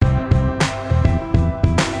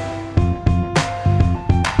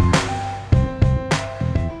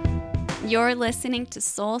You're listening to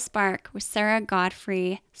Soul Spark with Sarah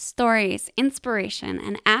Godfrey. Stories, inspiration,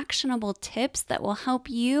 and actionable tips that will help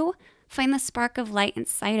you find the spark of light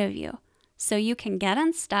inside of you so you can get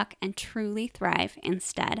unstuck and truly thrive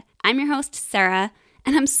instead. I'm your host, Sarah,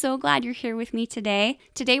 and I'm so glad you're here with me today.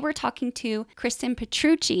 Today we're talking to Kristin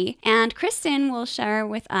Petrucci, and Kristin will share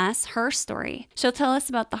with us her story. She'll tell us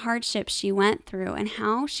about the hardships she went through and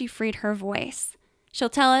how she freed her voice. She'll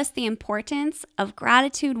tell us the importance of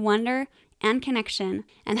gratitude, wonder, and connection,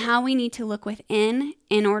 and how we need to look within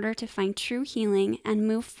in order to find true healing and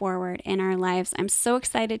move forward in our lives. I'm so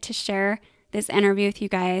excited to share this interview with you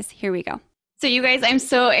guys. Here we go. So you guys, I'm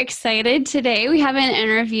so excited today. We have an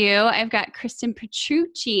interview. I've got Kristin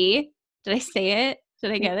Petrucci. Did I say it?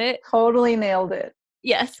 Did I get it? Totally nailed it.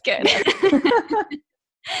 Yes, good.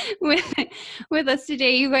 with us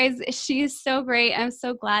today, you guys. She is so great. I'm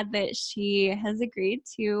so glad that she has agreed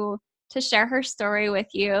to share her story with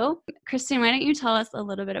you. Kristin, why don't you tell us a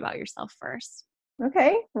little bit about yourself first?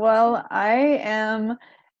 Okay. Well, I am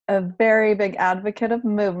a very big advocate of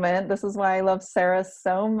movement. This is why I love Sarah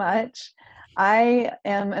so much. I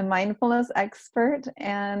am a mindfulness expert,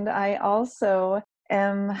 and I also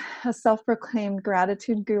am a self-proclaimed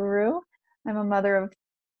gratitude guru. I'm a mother of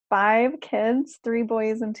 5 kids, 3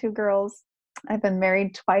 boys and 2 girls. I've been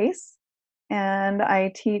married twice, and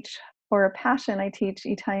I teach for a passion. I teach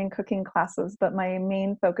Italian cooking classes, but my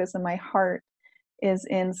main focus in my heart is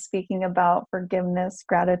in speaking about forgiveness,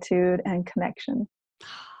 gratitude, and connection.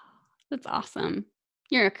 That's awesome.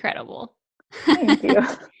 You're incredible. Thank you.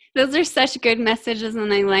 Those are such good messages,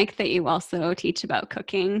 and I like that you also teach about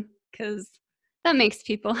cooking because that makes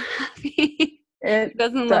people happy. It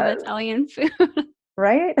doesn't does. love Italian food.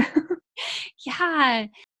 Right? Yeah.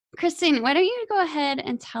 Kristin, why don't you go ahead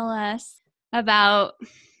and tell us about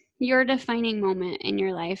your defining moment in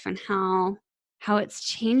your life and how it's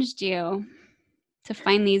changed you to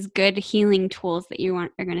find these good healing tools that you are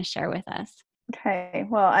going to share with us. Okay.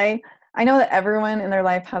 Well, I know that everyone in their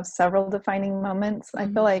life has several defining moments. I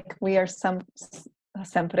feel like we are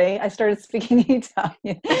sempre. I started speaking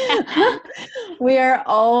Italian. We are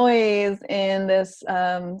always in this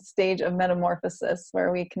stage of metamorphosis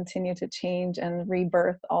where we continue to change and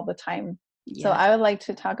rebirth all the time. Yeah. So I would like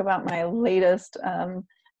to talk about my latest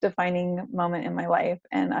defining moment in my life.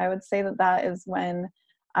 And I would say that is when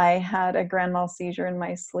I had a grand mal seizure in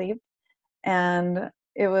my sleep. And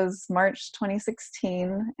it was March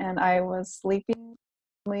 2016, and I was sleeping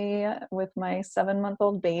with my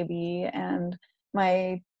 7-month-old baby and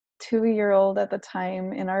my 2-year-old at the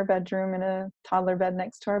time in our bedroom in a toddler bed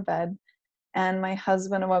next to our bed. And my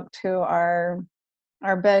husband awoke to our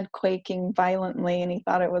bed quaking violently, and he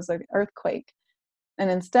thought it was an earthquake. And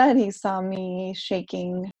instead he saw me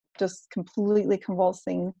shaking, just completely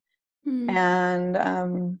convulsing. And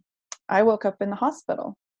I woke up in the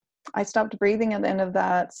hospital. I stopped breathing at the end of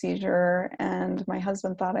that seizure, and my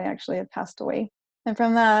husband thought I actually had passed away. And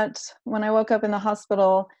from that, when I woke up in the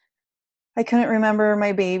hospital, I couldn't remember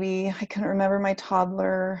my baby. I couldn't remember my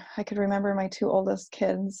toddler. I could remember my 2 oldest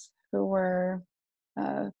kids, who were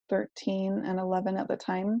 13 and 11 at the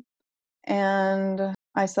time. And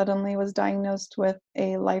I suddenly was diagnosed with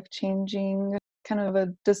a life-changing kind of a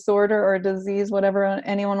disorder or a disease, whatever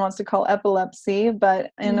anyone wants to call epilepsy.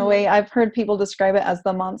 But in a way, I've heard people describe it as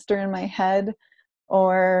the monster in my head,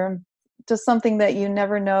 or just something that you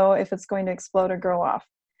never know if it's going to explode or go off.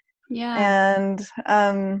 Yeah.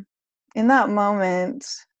 And in that moment,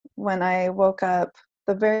 when I woke up,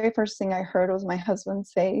 the very first thing I heard was my husband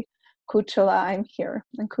say, "Cucciola, I'm here."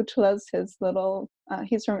 And Cucciola is his little,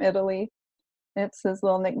 he's from Italy. It's his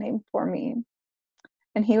little nickname for me.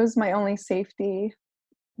 And he was my only safety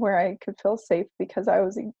where I could feel safe, because I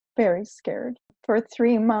was very scared. For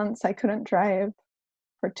 3 months, I couldn't drive.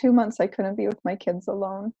 For 2 months, I couldn't be with my kids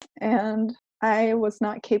alone. And I was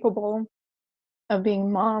not capable of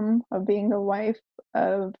being mom, of being a wife,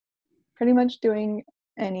 of pretty much doing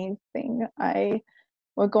anything. I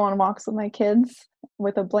would go on walks with my kids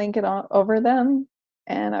with a blanket over them,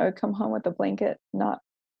 and I would come home with the blanket not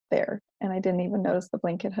there. And I didn't even notice the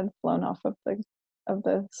blanket had flown off of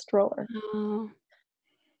the stroller. Oh.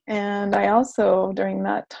 And I also, during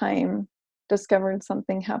that time, discovered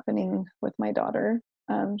something happening with my daughter.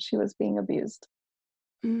 She was being abused.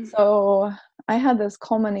 So I had this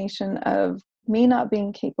culmination of me not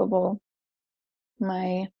being capable,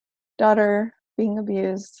 my daughter being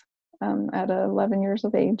abused at 11 years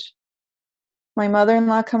of age, my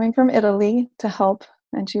mother-in-law coming from Italy to help,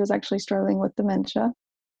 and she was actually struggling with dementia.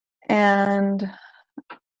 And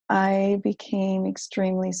I became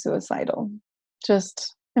extremely suicidal.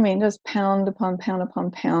 Just I mean, just pound upon pound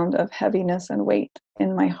upon pound of heaviness and weight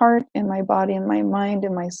in my heart, in my body, in my mind,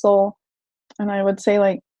 in my soul. And I would say,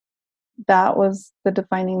 like, that was the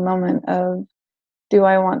defining moment of, do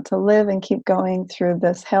I want to live and keep going through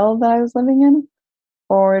this hell that I was living in?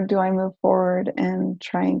 Or do I move forward and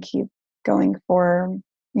try and keep going for,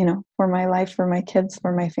 for my life, for my kids,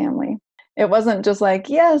 for my family? It wasn't just like,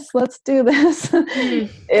 yes, let's do this.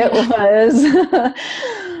 It was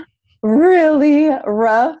really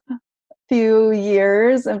rough few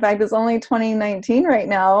years. In fact, it's only 2019 right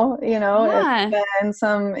now. Yeah. It's been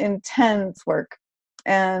some intense work.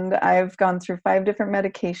 And I've gone through 5 different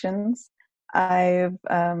medications. I've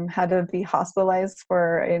had to be hospitalized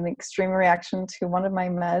for an extreme reaction to one of my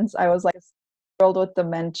meds. I was like a world with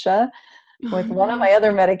dementia with one of my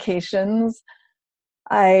other medications.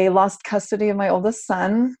 I lost custody of my oldest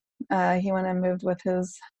son. He went and moved with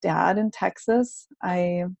his dad in Texas.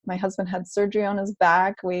 My husband had surgery on his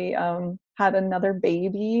back. We had another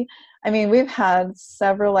baby. I mean, we've had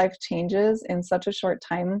several life changes in such a short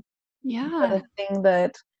time. But Yeah. the thing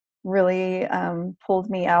that really pulled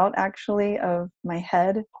me out, actually, of my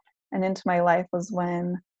head and into my life was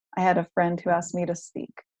when I had a friend who asked me to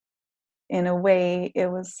speak. In a way, it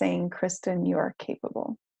was saying, Kristin, you are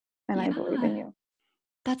capable, and I believe in Yeah. you.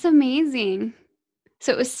 That's amazing.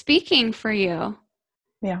 So it was speaking for you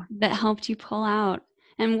Yeah. that helped you pull out.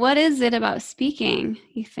 And what is it about speaking,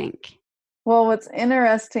 you think? Well, what's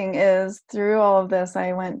interesting is through all of this,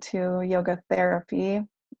 I went to yoga therapy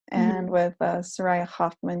and Mhm. with Soraya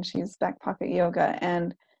Hoffman, she's back pocket yoga.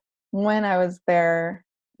 And when I was there,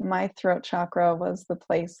 my throat chakra was the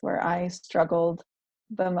place where I struggled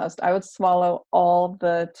the most. I would swallow all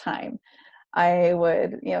the time. I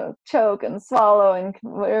would, choke and swallow and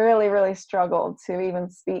really, really struggled to even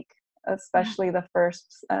speak, Yeah. especially the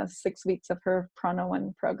first 6 weeks of her Prana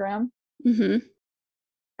One program. Mm-hmm.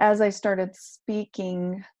 As I started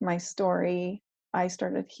speaking my story, I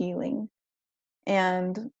started healing.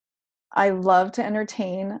 And I love to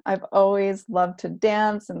entertain. I've always loved to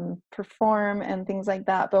dance and perform and things like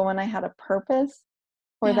that. But when I had a purpose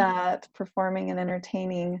for Yeah. that, performing and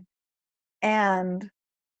entertaining, and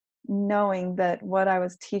knowing that what I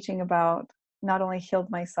was teaching about not only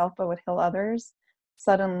healed myself, but would heal others,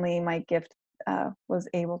 suddenly my gift was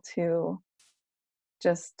able to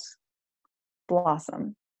just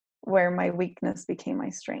blossom, where my weakness became my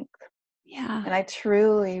strength. Yeah. And I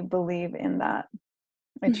truly believe in that.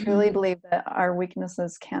 I Mm-hmm. truly believe that our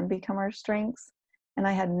weaknesses can become our strengths. And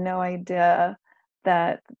I had no idea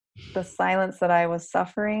that the silence that I was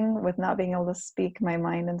suffering with not being able to speak my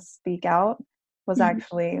mind and speak out was Mm-hmm.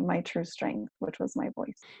 actually my true strength, which was my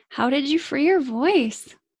voice. How did you free your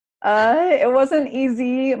voice? It wasn't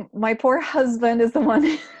easy. My poor husband is the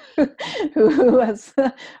one who has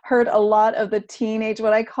heard a lot of the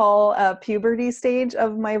what I call puberty stage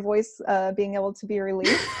of my voice being able to be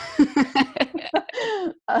released.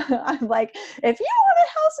 I'm like, if you want a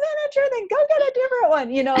house manager, then go get a different one,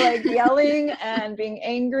 like yelling and being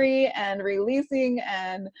angry and releasing.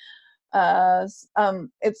 And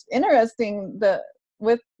it's interesting that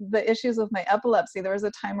with the issues with my epilepsy, there was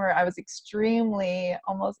a time where I was extremely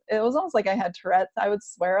it was almost like I had Tourette's. I would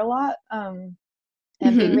swear a lot.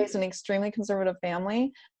 And being Mm-hmm. raised in an extremely conservative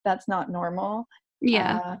family, that's not normal.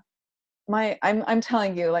 Yeah. Uh, I'm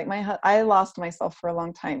telling you, like I lost myself for a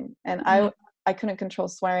long time, and Yeah. I couldn't control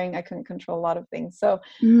swearing. I couldn't control a lot of things. So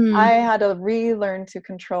I Mm. had to relearn to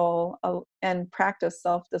control and practice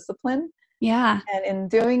self-discipline. Yeah. And in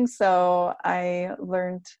doing so, I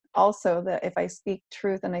learned also that if I speak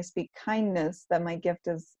truth and I speak kindness, that my gift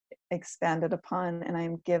is expanded upon, and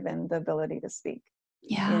I'm given the ability to speak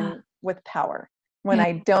Yeah. in with power. When Yeah.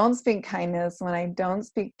 I don't speak kindness, when I don't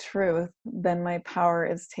speak truth, then my power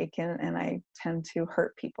is taken and I tend to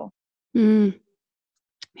hurt people. Mm.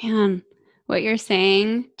 Man, what you're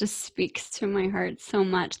saying just speaks to my heart so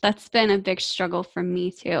much. That's been a big struggle for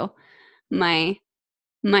me too. My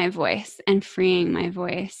my voice and freeing my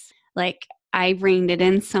voice. Like I reined it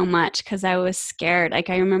in so much because I was scared. Like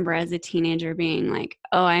I remember as a teenager being like,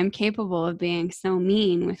 oh, I'm capable of being so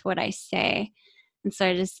mean with what I say. And so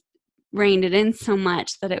I just reined it in so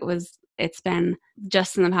much that it's been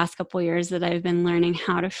just in the past couple of years that I've been learning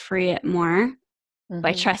how to free it more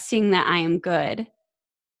by Mm-hmm. trusting that I am good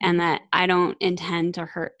and Mm-hmm. that I don't intend to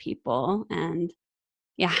hurt people. And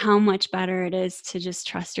yeah, how much better it is to just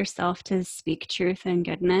trust yourself to speak truth and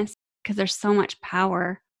goodness because there's so much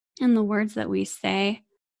power in the words that we say,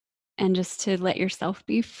 and just to let yourself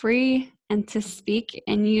be free and to speak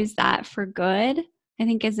and use that for good. I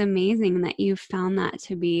think is amazing that you've found that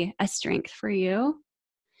to be a strength for you.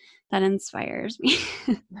 That inspires me.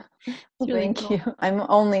 It's Well, really thank cool. you. I'm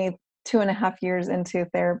only 2.5 years into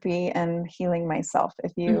therapy and healing myself,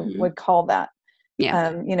 if you Hmm. would call that.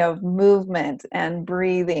 Yeah. Movement and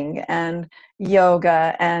breathing and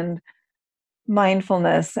yoga and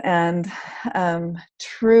mindfulness and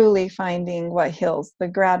truly finding what heals, the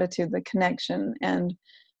gratitude, the connection. And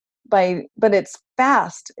but it's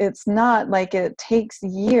fast. It's not like it takes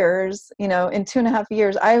years. In 2.5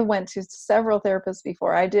 years, I went to several therapists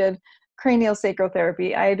before. I did cranial sacral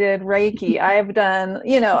therapy. I did Reiki. I've done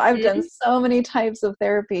Mhm. so many types of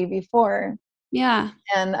therapy before. Yeah.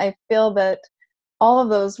 And I feel that all of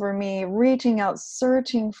those were me reaching out,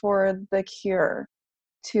 searching for the cure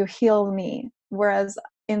to heal me. Whereas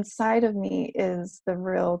inside of me is the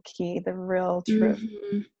real key, the real truth.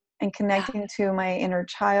 Hmm. And Yeah. connecting to my inner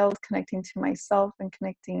child, connecting to myself, and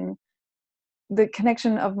connecting the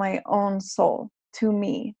connection of my own soul to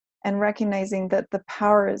me, and recognizing that the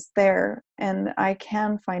power is there and I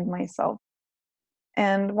can find myself.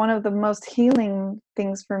 And one of the most healing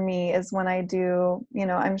things for me is when I do,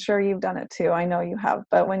 I'm sure you've done it too. I know you have,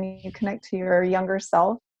 but when you connect to your younger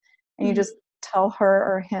self and you just Hmm. tell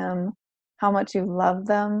her or him how much you love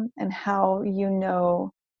them and how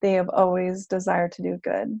they have always desired to do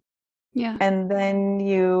good. Yeah. And then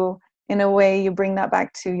in a way, you bring that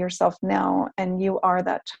back to yourself now, and you are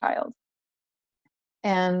that child.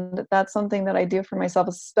 And that's something that I do for myself,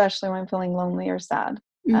 especially when I'm feeling lonely or sad.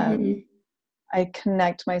 Hmm. Um, I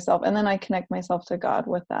connect myself, and then I connect myself to God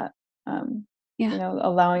with that, Yeah.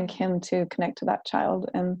 allowing Him to connect to that child.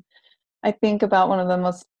 And I think about one of the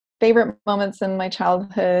most favorite moments in my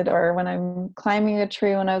childhood, or when I'm climbing a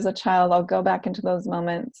tree when I was a child. I'll go back into those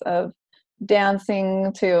moments of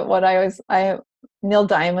dancing to what I Neil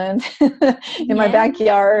Diamond in my Yeah.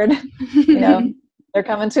 backyard. You know, they're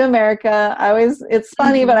coming to America. It's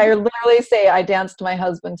funny, but Hmm. I literally say I danced my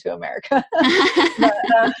husband to America. But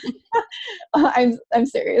I'm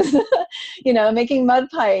serious. Making mud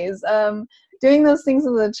pies, doing those things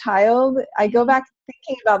as a child. I go back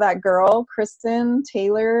thinking about that girl, Kristin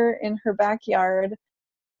Taylor, in her backyard,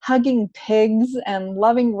 hugging pigs and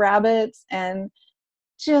loving rabbits and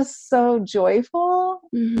just so joyful.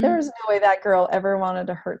 Hmm. There's no way that girl ever wanted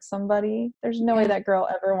to hurt somebody. There's no way Yeah. that girl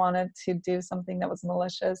ever wanted to do something that was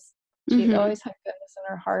malicious. She Hmm. always had goodness in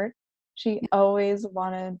her heart. She always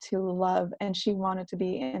wanted to love, and she wanted to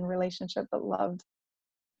be in a relationship that loved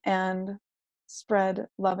and spread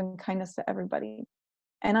love and kindness to everybody.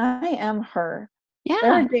 And I am her. There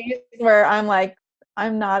Yeah. are days where I'm like,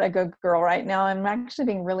 I'm not a good girl right now. I'm actually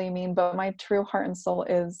being really mean, but my true heart and soul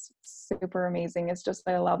is super amazing. It's just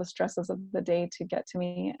I allow the stresses of the day to get to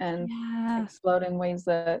me and Yeah. explode in ways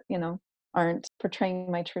that, aren't portraying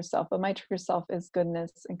my true self. But my true self is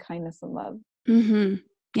goodness and kindness and love. Hmm.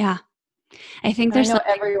 Yeah. I think And I there's know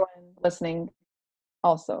something. everyone listening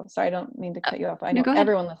also, sorry, I don't mean to cut you off. I No, know go ahead.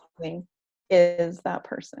 everyone listening is that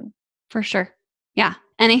person. For sure. Yeah.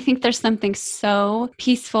 And I think there's something so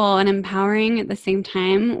peaceful and empowering at the same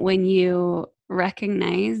time when you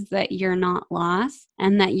recognize that you're not lost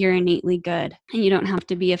and that you're innately good and you don't have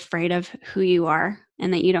to be afraid of who you are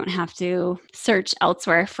and that you don't have to search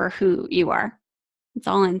elsewhere for who you are. It's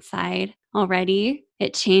all inside already.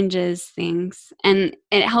 It changes things and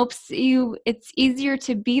it helps you. It's easier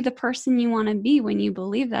to be the person you want to be when you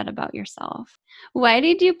believe that about yourself. Why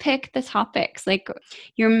did you pick the topics? Like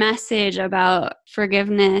your message about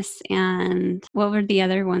forgiveness and what were the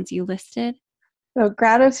other ones you listed? So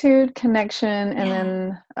gratitude, connection, and Yeah.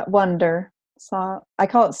 then wonder. I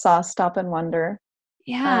call it saw, stop, and wonder.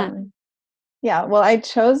 Yeah. Um, yeah, well, I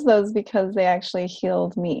chose those because they actually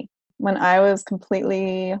healed me. When I was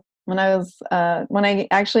completely, when I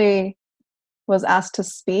actually was asked to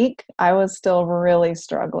speak, I was still really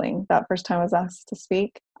struggling. That first time I was asked to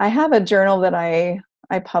speak. I have a journal that I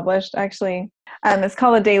published actually. It's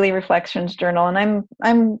called a Daily Reflections Journal, and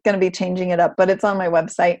I'm going to be changing it up, but it's on my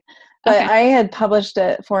website. But Okay. I had published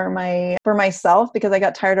it for myself because I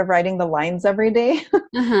got tired of writing the lines every day.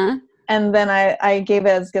 Uh-huh. And then I gave it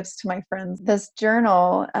as gifts to my friends. This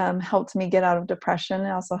journal helped me get out of depression. It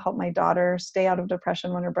also helped my daughter stay out of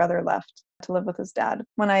depression when her brother left to live with his dad.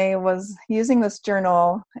 When I was using this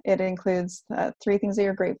journal, it includes 3 things that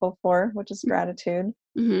you're grateful for, which is gratitude.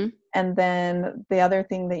 Mm-hmm. And then the other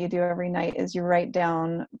thing that you do every night is you write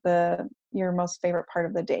down your most favorite part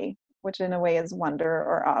of the day, which in a way is wonder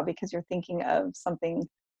or awe because you're thinking of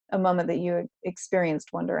a moment that you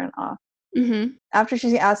experienced wonder and awe. Mm-hmm. After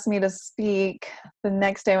she asked me to speak, the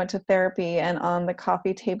next day I went to therapy, and on the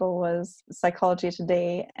coffee table was Psychology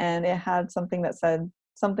Today, and it had something that said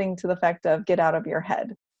something to the effect of get out of your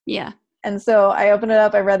head. Yeah. And so I opened it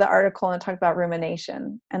up, I read the article, and it talked about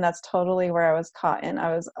rumination. And that's totally where I was caught in.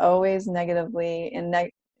 I was always negatively in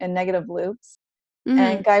negative loops. Mm-hmm.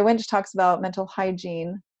 And Guy Winch talks about mental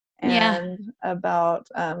hygiene Yeah. and about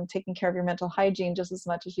taking care of your mental hygiene just as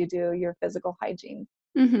much as you do your physical hygiene.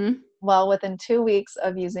 Mm-hmm. Well, within 2 weeks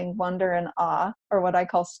of using wonder and awe, or what I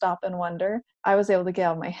call stop and wonder, I was able to get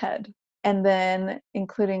out of my head. And then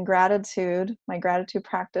including gratitude, my gratitude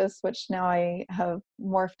practice, which now I have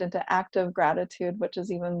morphed into active gratitude, which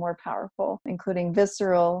is even more powerful, including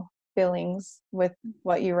visceral feelings with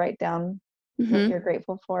what you write down, what Mm-hmm. you're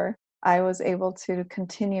grateful for. I was able to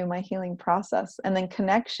continue my healing process. And then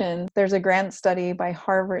connection, there's a grant study by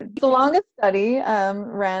Harvard. The longest study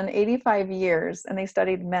ran 85 years, and they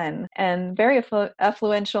studied men, and very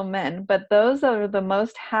affluential men. But those that are the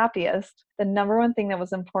most happiest, the number one thing that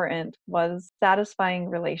was important was satisfying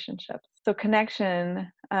relationships. So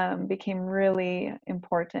connection became really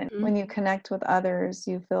important. Mm-hmm. When you connect with others,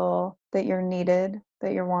 you feel that you're needed,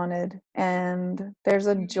 that you're wanted, and there's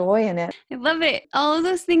a joy in it. I love it. All of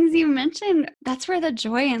those things you mentioned, that's where the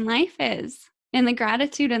joy in life is, and the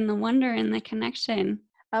gratitude and the wonder and the connection.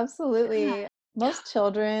 Yeah. Absolutely. Most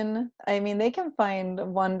children, I mean, they can find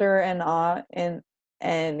wonder and awe in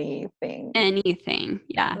anything. Anything.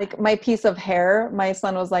 Yeah. Like my piece of hair, my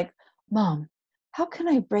son was like, Mom, how can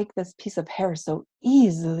I break this piece of hair so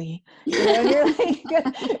easily? And you're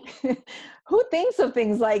like, who thinks of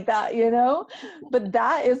things like that, But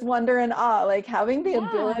that is wonder and awe, like having the Yeah.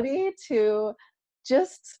 ability to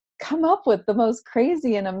just come up with the most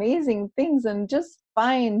crazy and amazing things and just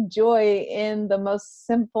find joy in the most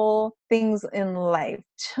simple things in life.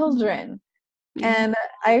 Children. Yeah. And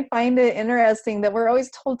I find it interesting that we're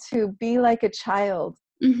always told to be like a child,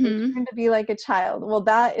 Mm-hmm. return to be like a child. Well,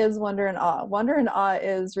 that is wonder and awe. Wonder and awe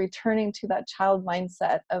is returning to that child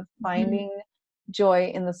mindset of Mm-hmm. finding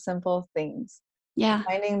joy in the simple things, Yeah.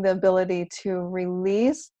 finding the ability to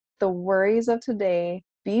release the worries of today,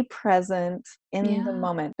 be present in the Yeah.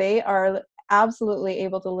 moment. They are absolutely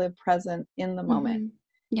able to live present in the moment. Mm-hmm.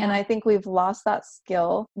 And Yeah. I think we've lost that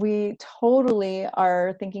skill. We totally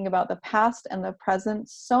are thinking about the past and the present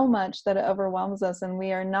so much that it overwhelms us, and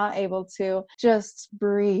we are not able to just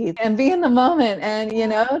breathe and be in the moment and,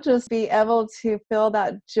 just be able to feel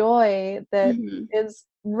that joy that Mm-hmm. is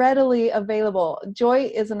readily available. Joy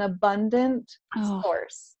is an abundant Oh,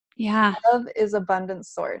 source. yeah. Love is abundant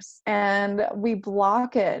source, and we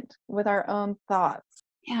block it with our own thoughts.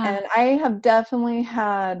 Yeah. And I have definitely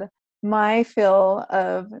had my fill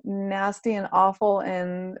of nasty and awful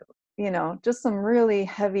and, just some really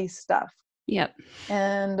heavy stuff. Yep.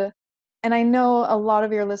 And I know a lot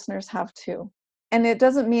of your listeners have too. And it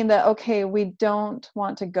doesn't mean that, okay, we don't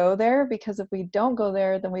want to go there, because if we don't go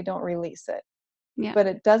there, then we don't release it. Yep. But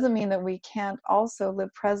it doesn't mean that we can't also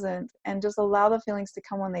live present and just allow the feelings to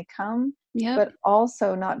come when they come, Yep. but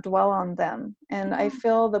also not dwell on them. And I Yeah.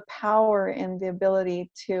 feel the power in the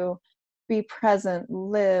ability to be present,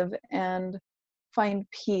 live, and find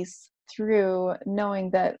peace through knowing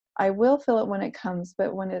that I will feel it when it comes,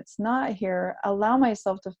 but when it's not here, allow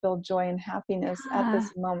myself to feel joy and happiness at Yeah.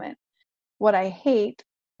 this moment. What I hate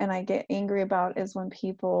and I get angry about is when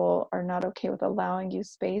people are not okay with allowing you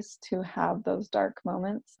space to have those dark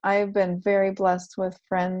moments. I've been very blessed with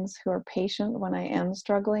friends who are patient when I am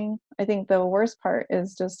struggling. I think the worst part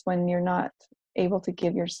is just when you're not able to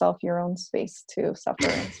give yourself your own space to suffer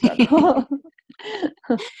and struggle.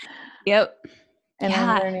 Yep. And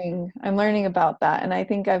Yeah. I'm learning about that. And I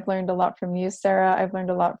think I've learned a lot from you, Sarah. I've learned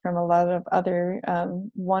a lot from a lot of other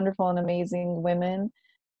wonderful and amazing women,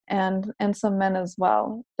 and some men as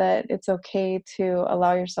well, that it's okay to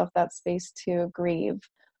allow yourself that space to grieve.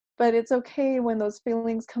 But it's okay when those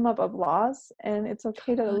feelings come up of loss, and it's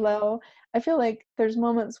okay to allow. I feel like there's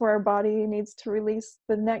moments where our body needs to release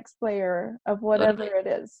the next layer of whatever Totally. it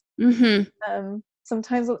is. Mm-hmm.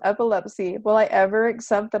 Sometimes with epilepsy, will I ever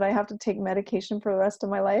accept that I have to take medication for the rest of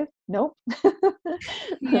my life? Nope.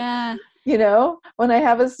 Yeah. When I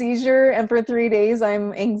have a seizure and for 3 days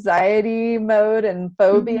I'm anxiety mode and Mm-hmm.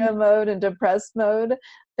 phobia mode and depressed mode,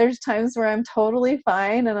 there's times where I'm totally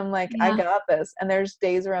fine and I'm like, I Yeah. got this. And there's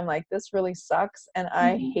days where I'm like, this really sucks and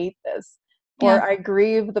I Mm-hmm. hate this. Yeah. Or I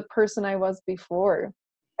grieve the person I was before.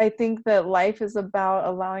 I think that life is about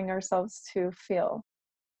allowing ourselves to feel.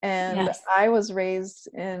 And Yes. I was raised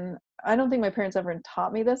in, I don't think my parents ever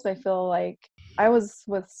taught me this, but I feel like I was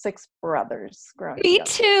with 6 brothers growing Me up.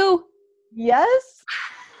 too. Yes.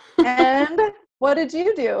 And what did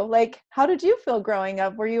you do? Like, how did you feel growing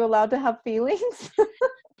up? Were you allowed to have feelings?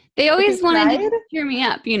 They If you always wanted to cried? just cheer me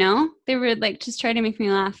up, you know? They would like just try to make me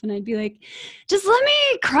laugh, and I'd be like, just let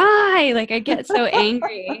me cry. Like I'd get so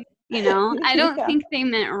angry. I don't Yeah. think they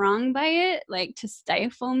meant wrong by it, like to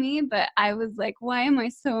stifle me, but I was like, why am I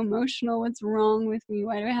so emotional? What's wrong with me?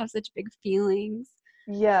 Why do I have such big feelings?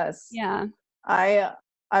 Yes. Yeah. I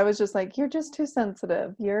I was just like, you're just too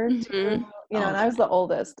sensitive. You're too, Hmm. All and the I was the time.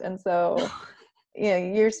 oldest. And so,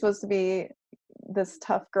 you're supposed to be this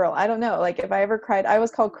tough girl. I don't know. Like if I ever cried, I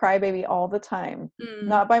was called crybaby all the time. Mm,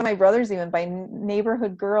 Not by my brothers, even by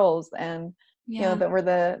neighborhood girls, and yeah. that were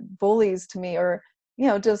the bullies to me, or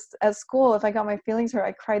just at school, if I got my feelings hurt,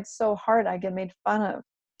 I cried so hard I get made fun of.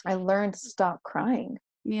 I learned to stop crying,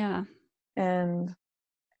 Yeah. and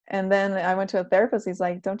then I went to a therapist. He's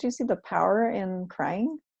like, "Don't you see the power in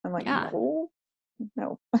crying?" I'm like, Yeah. "No,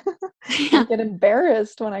 no." I Yeah. get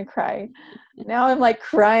embarrassed when I cry. Now I'm like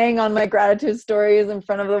crying on my gratitude stories in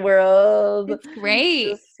front of the world. It's great.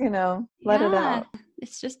 Just, let it Yeah. out.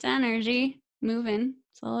 It's just energy moving.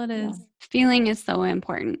 That's all it Yeah. is. Feeling is so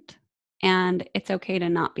important. And it's okay to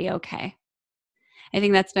not be okay. I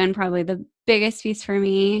think that's been probably the biggest piece for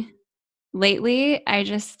me lately. I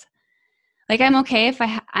just like I'm okay if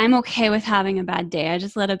I'm okay with having a bad day. I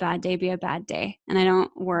just let a bad day be a bad day and I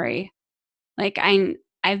don't worry. Like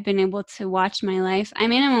I've been able to watch my life. I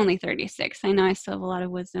mean, I'm only 36. I know I still have a lot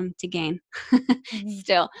of wisdom to gain Mhm.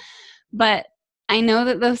 still. But I know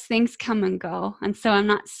that those things come and go. And so I'm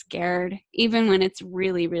not scared, even when it's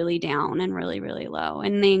really, really down and really, really low.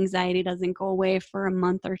 And the anxiety doesn't go away for a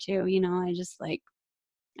month or two. I just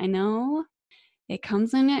I know it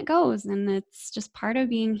comes and it goes. And it's just part of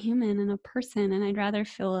being human and a person. And I'd rather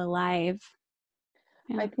feel alive.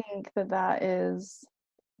 I Yeah. think that is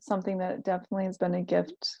something that definitely has been a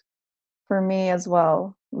gift for me as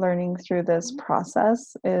well, learning through this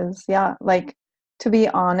process is, yeah, like, to be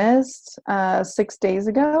honest, 6 days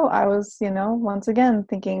ago, I was, once again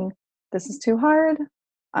thinking, this is too hard.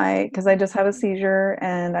 Because I just had a seizure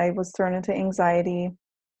and I was thrown into anxiety.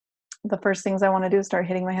 The first things I want to do is start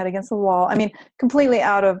hitting my head against the wall. I mean, completely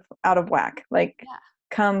out of whack, like Yeah.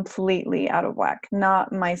 completely out of whack,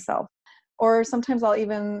 not myself. Or sometimes I'll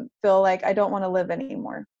even feel like I don't want to live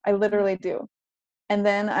anymore. I Yeah. literally do. And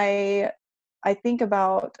then I think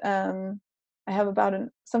about, I have about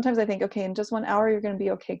sometimes I think, okay, in just 1 hour you're going to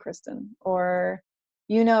be okay, Kristin, or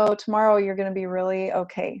tomorrow you're going to be really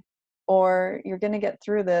okay, or you're going to get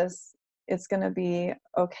through this. It's going to be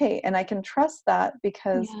okay, and I can trust that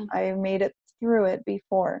because Yeah. I made it through it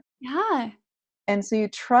before. Yeah. And so you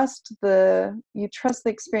trust the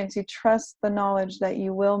experience, you trust the knowledge that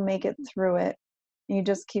you will make it through it, and you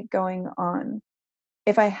just keep going on.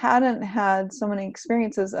 If I hadn't had so many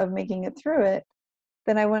experiences of making it through it,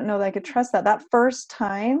 then I wouldn't know that I could trust that. That first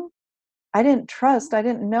time, I didn't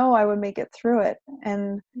know I would make it through it.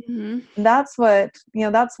 And Hmm. that's why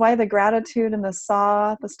the gratitude and the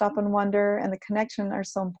stop and wonder and the connection are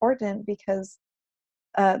so important, because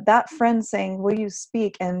that friend saying, will you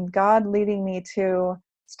speak? And God leading me to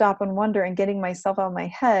stop and wonder and getting myself out of my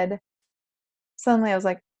head, suddenly I was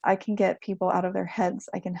like, I can get people out of their heads.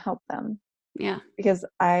 I can help them, Yeah. because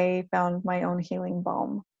I found my own healing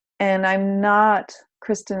balm. And I'm not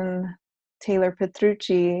Kristin Taylor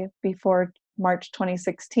Petrucci before March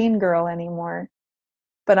 2016 girl anymore,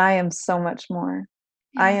 but I am so much more.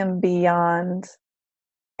 I Yeah. am beyond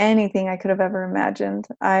anything I could have ever imagined.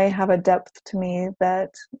 I have a depth to me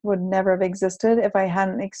that would never have existed if I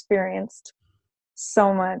hadn't experienced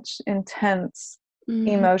so much intense Hmm.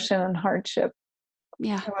 emotion and hardship.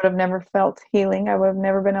 Yeah. I would have never felt healing. I would have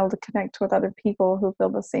never been able to connect with other people who feel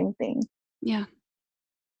the same thing. Yeah.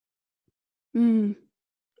 Mm.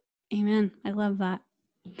 Amen. I love that.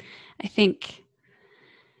 I think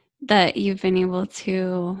that you've been able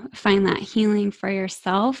to find that healing for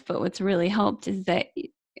yourself, but what's really helped is that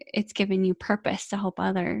it's given you purpose to help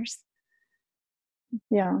others.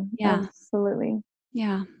 Yeah, Yeah. absolutely.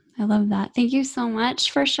 Yeah. I love that. Thank you so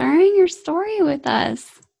much for sharing your story with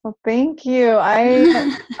us. Well, thank you.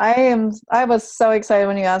 I was so excited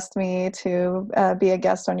when you asked me to be a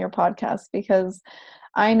guest on your podcast, because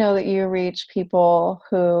I know that you reach people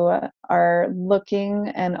who are looking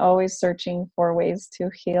and always searching for ways to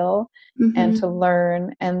heal and Hmm. to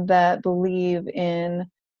learn, and that believe in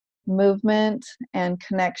movement and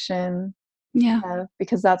connection, Yeah.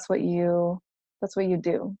 because that's what you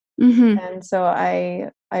do. Hmm. And so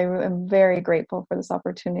I am very grateful for this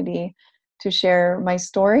opportunity to share my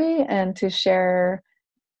story and to share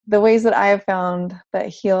the ways that I have found that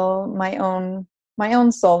heal my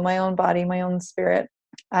own soul, my own body, my own spirit.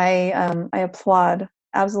 I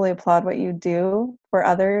absolutely applaud what you do for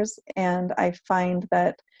others, and I find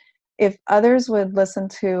that if others would listen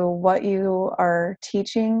to what you are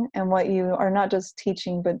teaching and what you are not just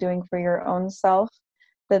teaching but doing for your own self,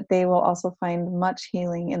 that they will also find much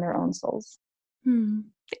healing in their own souls. Thank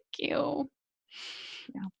you.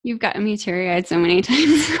 Yeah. You've gotten me teary-eyed so many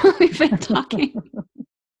times while we've been talking.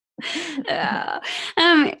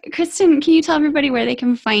 Kristin, can you tell everybody where they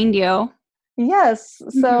can find you? Yes.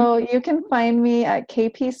 So you can find me at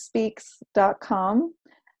kpspeaks.com.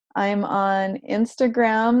 I'm on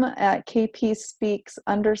Instagram at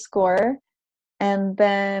kpspeaks_. And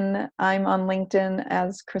then I'm on LinkedIn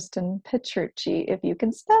as Kristin Petrucci, if you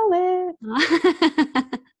can spell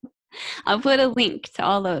it. I'll put a link to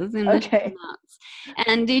all those in the show notes.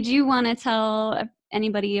 And did you want to tell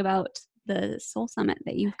anybody about the Soul Summit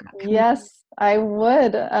that you've got coming? Yes, I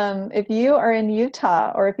would. If you are in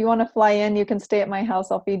Utah, or if you want to fly in, you can stay at my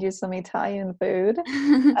house. I'll feed you some Italian food.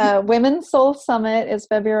 Women's Soul Summit is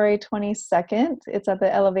February 22nd. It's at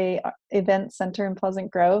the Elevate Event Center in Pleasant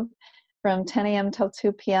Grove from 10 a.m. till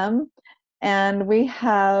 2 p.m. And we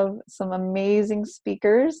have some amazing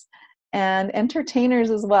speakers and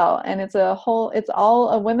entertainers as well. And it's all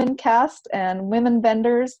a women cast and women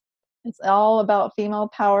vendors. It's all about female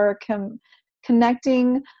power,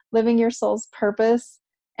 connecting, living your soul's purpose,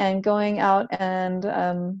 and going out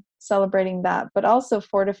and celebrating that, but also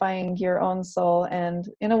fortifying your own soul. And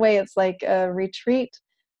in a way, it's like a retreat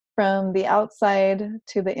from the outside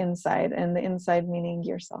to the inside, and the inside meaning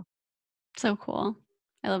yourself. So cool.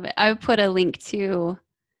 I love it. I would put a link to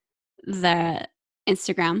the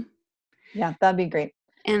Instagram. Yeah, that'd be great.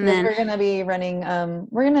 And because then we're going to be running,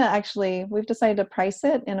 we've decided to price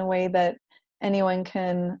it in a way that anyone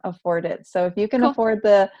can afford it. So if you can afford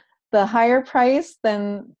the higher price,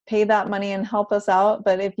 then pay that money and help us out.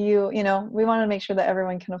 But if we want to make sure that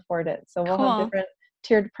everyone can afford it. So we'll have different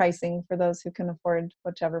tiered pricing for those who can afford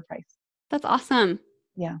whichever price. That's awesome.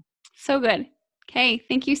 Yeah. So good. Okay.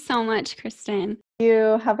 Thank you so much, Kristin.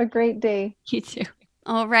 You have a great day. You too.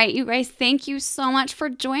 All right, you guys, thank you so much for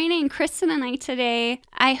joining Kristin and I today.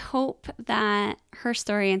 I hope that her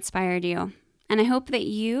story inspired you. And I hope that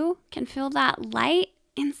you can feel that light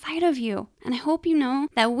inside of you. And I hope you know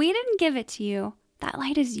that we didn't give it to you. That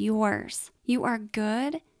light is yours. You are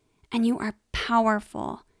good and you are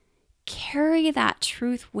powerful. Carry that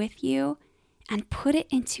truth with you and put it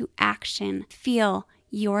into action. Feel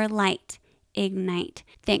your light ignite.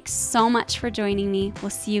 Thanks so much for joining me. We'll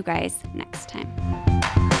see you guys next time.